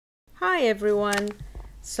Hi everyone.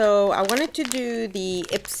 So I wanted to do the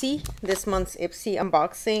Ipsy, this month's Ipsy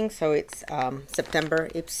unboxing. So it's September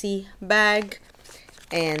Ipsy bag,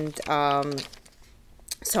 and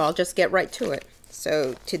so I'll just get right to it.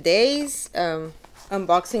 So today's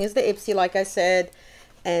unboxing is the Ipsy, like I said,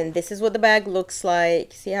 and this is what the bag looks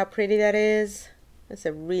like. See how pretty that is? It's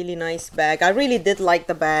a really nice bag. I really did like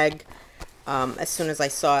the bag. As soon as I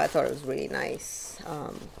saw it, I thought it was really nice.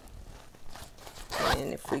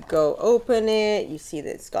 And if we go open it, you see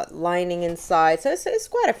that it's got lining inside. So it's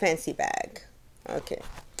quite a fancy bag. Okay.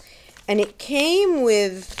 And it came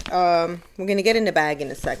with, we're going to get in the bag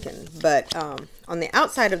in a second. But on the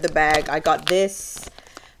outside of the bag, I got this.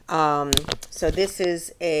 So this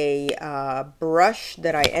is a brush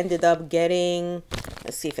that I ended up getting.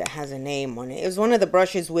 Let's see if it has a name on it. It was one of the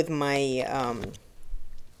brushes with my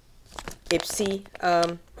Ipsy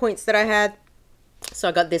points that I had. So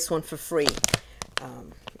I got this one for free.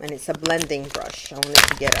 And it's a blending brush. I wanted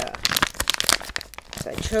to get so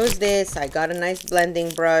I chose this. I got a nice blending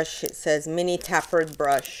brush. It says mini tapered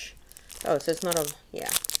brush. Oh, so it's not a, yeah.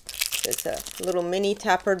 So it's a little mini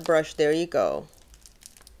tapered brush. There you go.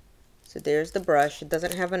 So there's the brush. It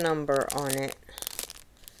doesn't have a number on it.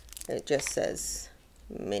 It just says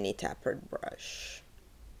mini tapered brush.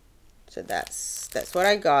 So that's what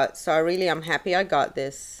I got. So I'm happy I got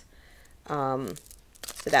this. So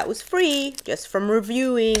that was free just from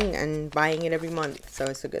reviewing and buying it every month. So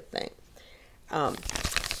it's a good thing.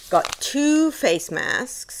 Got two face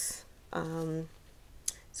masks.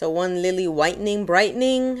 So one Lily Whitening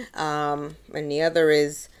Brightening, and the other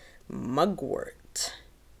is Mugwort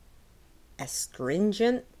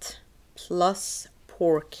Astringent Plus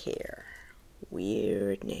Pore Care.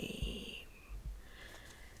 Weird name.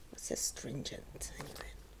 What's astringent?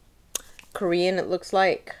 Anyway. Korean, it looks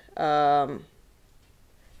like.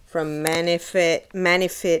 From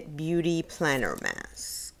Manifit Beauty Planner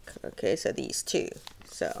Mask. Okay, so these two.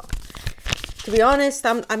 So to be honest,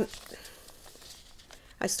 I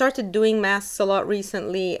started doing masks a lot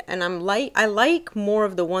recently, and I like more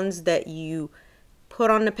of the ones that you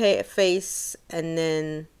put on the face and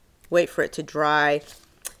then wait for it to dry.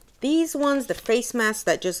 These ones, the face masks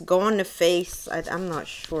that just go on the face, I'm not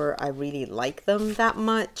sure I really like them that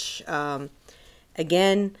much.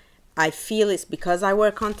 Again, I feel it's because I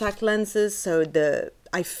wear contact lenses, so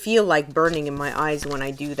I feel like burning in my eyes when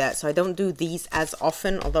I do that. So I don't do these as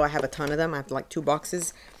often, although I have a ton of them. I have like 2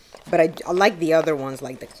 boxes. But I like the other ones,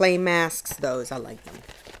 like the clay masks. Those, I like them.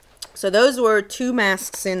 So those were 2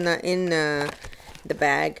 masks in the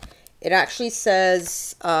bag. It actually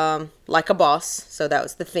says like a boss, so that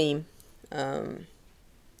was the theme. Ipsy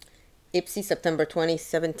September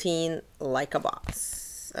 2017, like a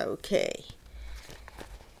boss. Okay.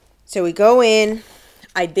 So we go in.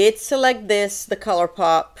 I did select this, the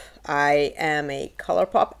ColourPop. I am a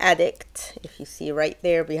ColourPop addict. If you see right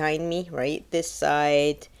there behind me, right this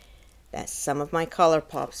side, that's some of my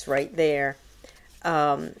ColourPops right there.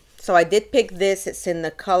 So I did pick this. It's in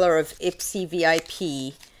the color of Ipsy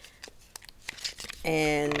VIP.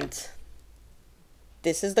 And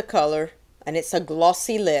this is the color. And it's a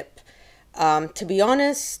glossy lip. To be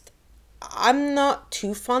honest, I'm not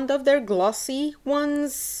too fond of their glossy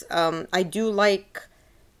ones. I do like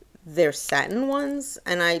their satin ones,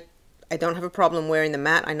 and I don't have a problem wearing the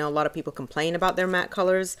matte. I know a lot of people complain about their matte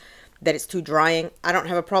colors, that it's too drying. I don't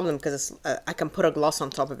have a problem because I can put a gloss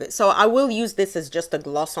on top of it. So I will use this as just a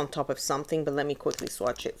gloss on top of something, but let me quickly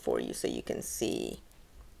swatch it for you so you can see.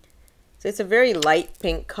 So it's a very light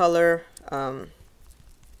pink color.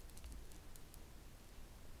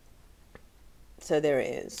 So there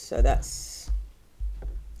it is. So that's, I'm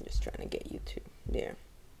just trying to get you to there.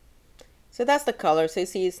 So that's the color. So you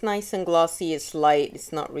see it's nice and glossy. It's light.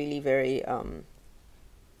 It's not really very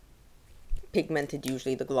pigmented.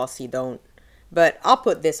 Usually the glossy don't. But I'll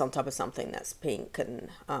put this on top of something that's pink and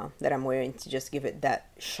that I'm wearing to just give it that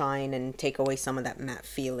shine and take away some of that matte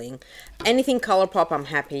feeling. Anything ColourPop, I'm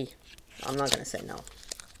happy. I'm not going to say no.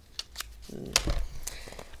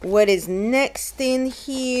 What is next in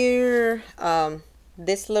here?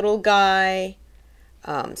 This little guy,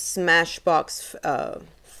 Smashbox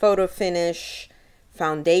Photo Finish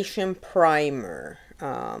Foundation Primer.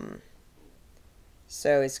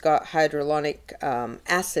 So it's got hyaluronic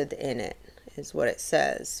acid in it, is what it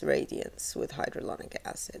says. Radiance with hyaluronic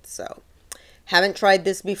acid. So haven't tried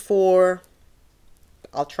this before.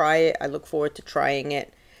 I'll try it. I look forward to trying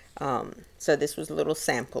it. So this was a little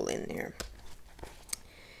sample in there.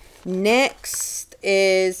 Next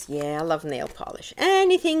is, yeah, I love nail polish.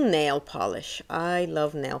 Anything nail polish. I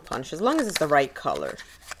love nail polish as long as it's the right color.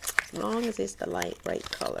 As long as it's the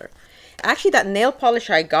right color. Actually, that nail polish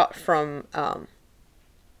I got from, I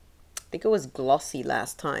think it was Glossy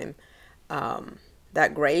last time.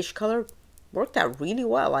 That grayish color worked out really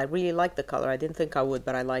well. I really liked the color. I didn't think I would,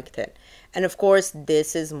 but I liked it. And of course,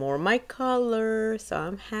 this is more my color, so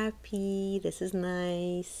I'm happy. This is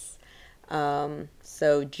nice.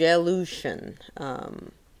 So Gelution,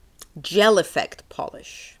 Gel Effect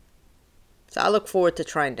Polish. So I look forward to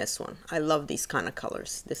trying this one. I love these kind of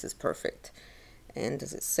colors. This is perfect. And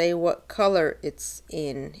does it say what color it's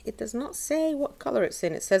in? It does not say what color it's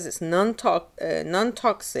in. It says it's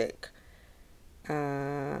non-toxic.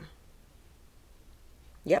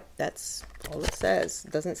 Yep, that's all it says.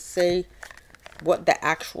 It doesn't say what the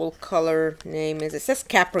actual color name is. It says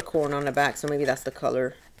Capricorn on the back, so maybe that's the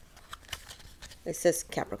color. It says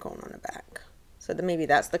Capricorn on the back. So then maybe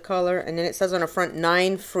that's the color. And then it says on the front,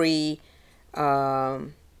 9 free,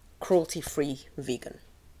 cruelty-free, vegan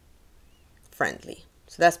friendly.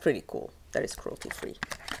 So that's pretty cool. That is cruelty-free.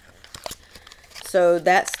 So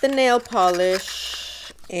that's the nail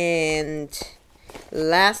polish. And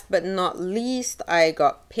last but not least, I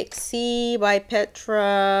got Pixie by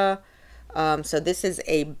Petra. So this is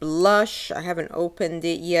a blush. I haven't opened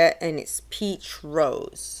it yet, and it's Peach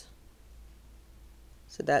Rose.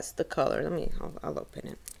 So that's the color. I'll open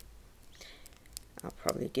it. I'll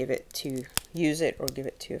probably use it or give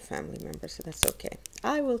it to a family member, so that's okay.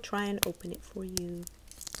 I will try and open it for you.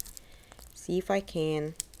 See if I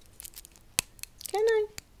can.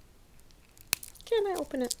 Can I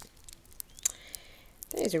open it?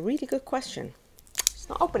 That is a really good question. It's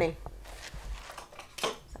not opening.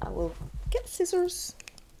 So I will get scissors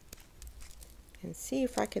and see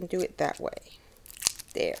if I can do it that way.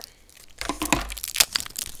 There.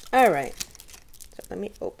 All right. So let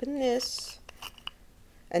me open this.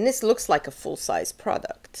 And this looks like a full-size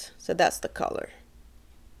product. So that's the color.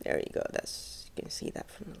 There you go. You can see that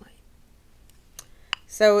from the light.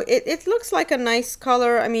 So it looks like a nice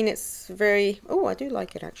color. I mean, it's very, oh, I do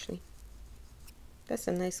like it actually. That's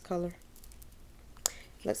a nice color.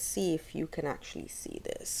 Let's see if you can actually see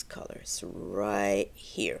this color. It's right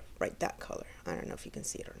here, right, that color. I don't know if you can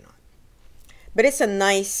see it or not. But it's a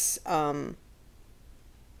nice, kind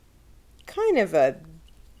of a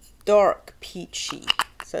dark peachy.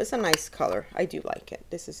 So it's a nice color. I do like it.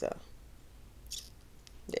 This is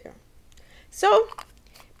there. So,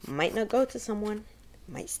 might not go to someone.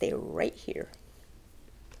 Might stay right here.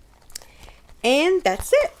 And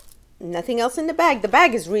that's it. Nothing else in the bag. The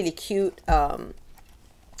bag is really cute.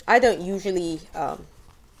 I don't usually,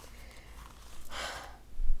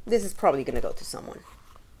 this is probably going to go to someone.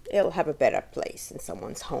 It'll have a better place in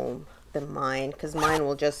someone's home than mine, because mine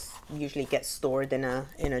will just usually get stored in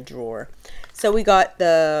a drawer. So we got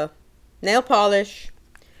the nail polish,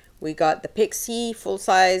 we got the Pixie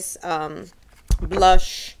full-size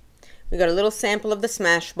blush, we got a little sample of the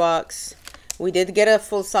Smashbox, we did get a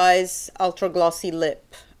full-size ultra glossy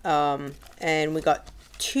lip, and we got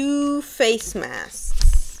two face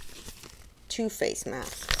masks. Oops.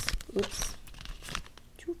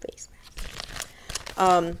 Two face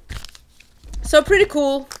masks. So pretty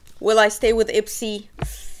cool. Will I stay with Ipsy?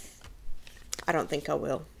 I don't think I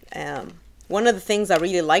will. One of the things I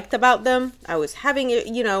really liked about them, I was having,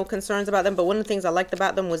 concerns about them, but one of the things I liked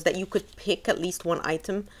about them was that you could pick at least one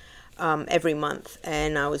item every month.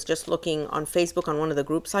 And I was just looking on Facebook on one of the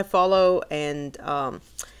groups I follow, and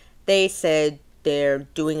they said they're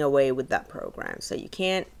doing away with that program. So you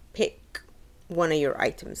can't pick one of your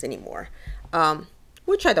items anymore,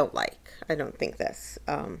 which I don't like. I don't think that's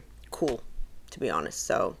cool, to be honest.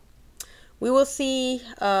 So we will see.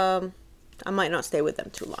 I might not stay with them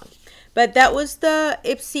too long. But that was the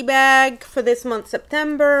Ipsy bag for this month,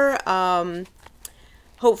 September.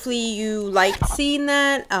 Hopefully you liked seeing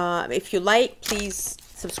that. If you like, please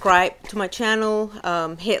subscribe to my channel.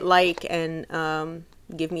 Hit like and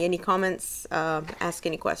give me any comments. Ask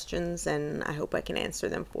any questions, and I hope I can answer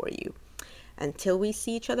them for you. Until we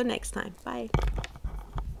see each other next time. Bye.